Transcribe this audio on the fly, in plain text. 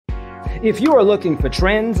If you are looking for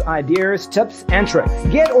trends, ideas, tips, and tricks,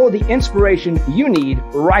 get all the inspiration you need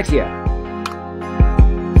right here.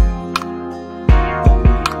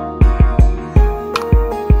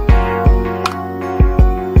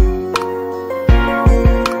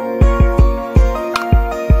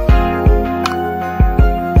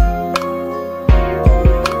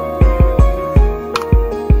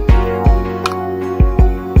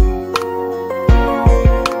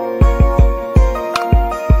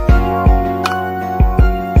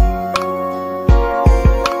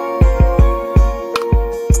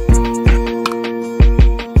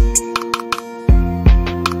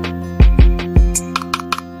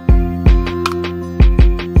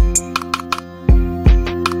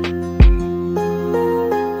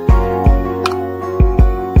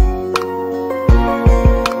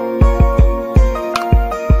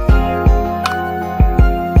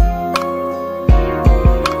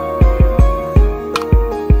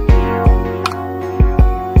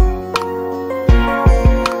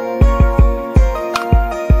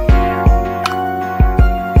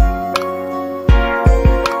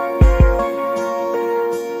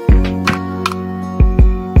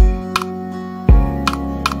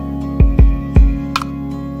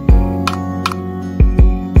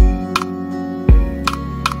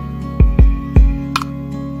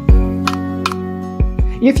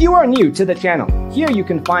 If you are new to the channel, here you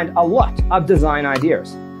can find a lot of design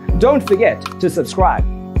ideas. Don't forget to subscribe.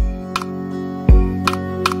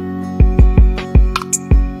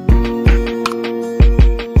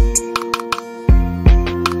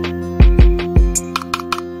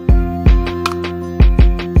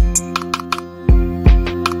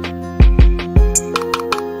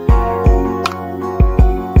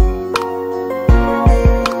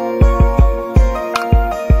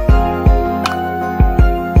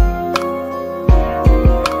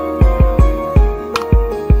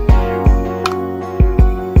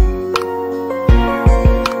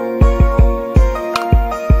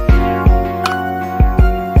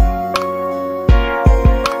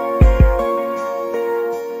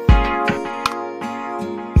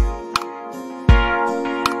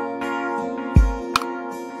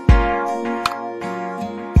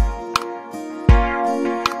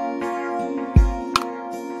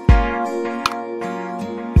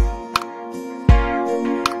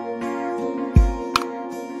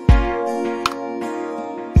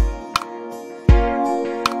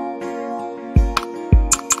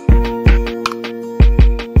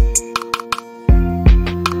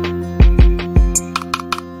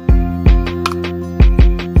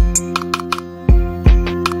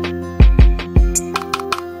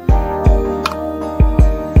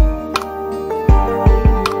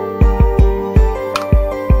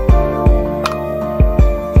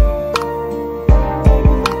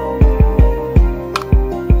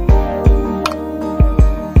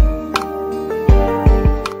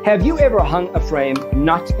 Have you ever hung a frame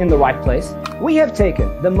not in the right place? We have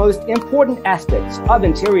taken the most important aspects of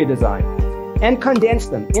interior design and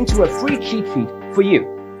condensed them into a free cheat sheet for you.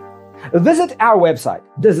 Visit our website,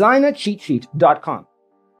 designercheatsheet.com.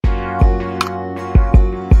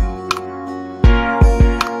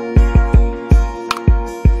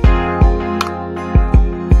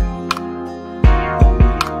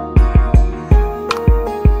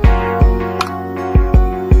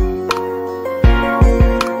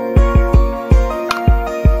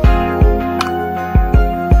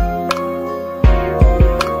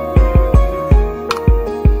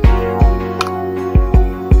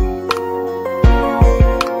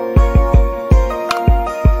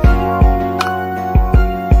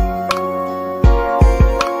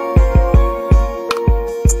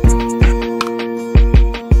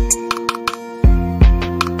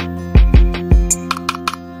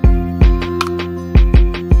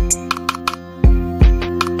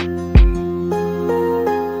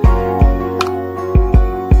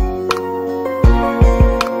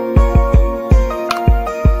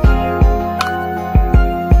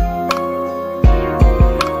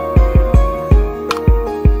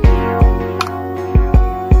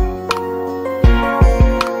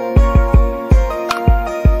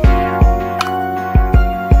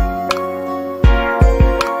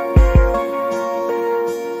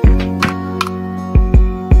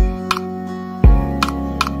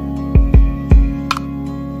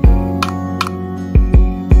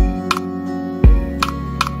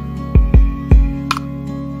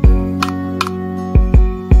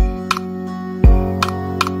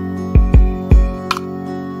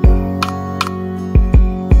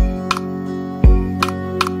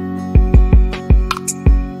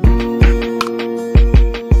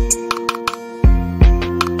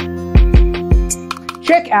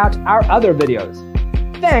 check out our other videos.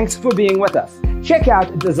 Thanks for being with us. Check out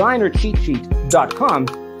designercheatsheet.com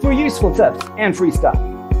for useful tips and free stuff.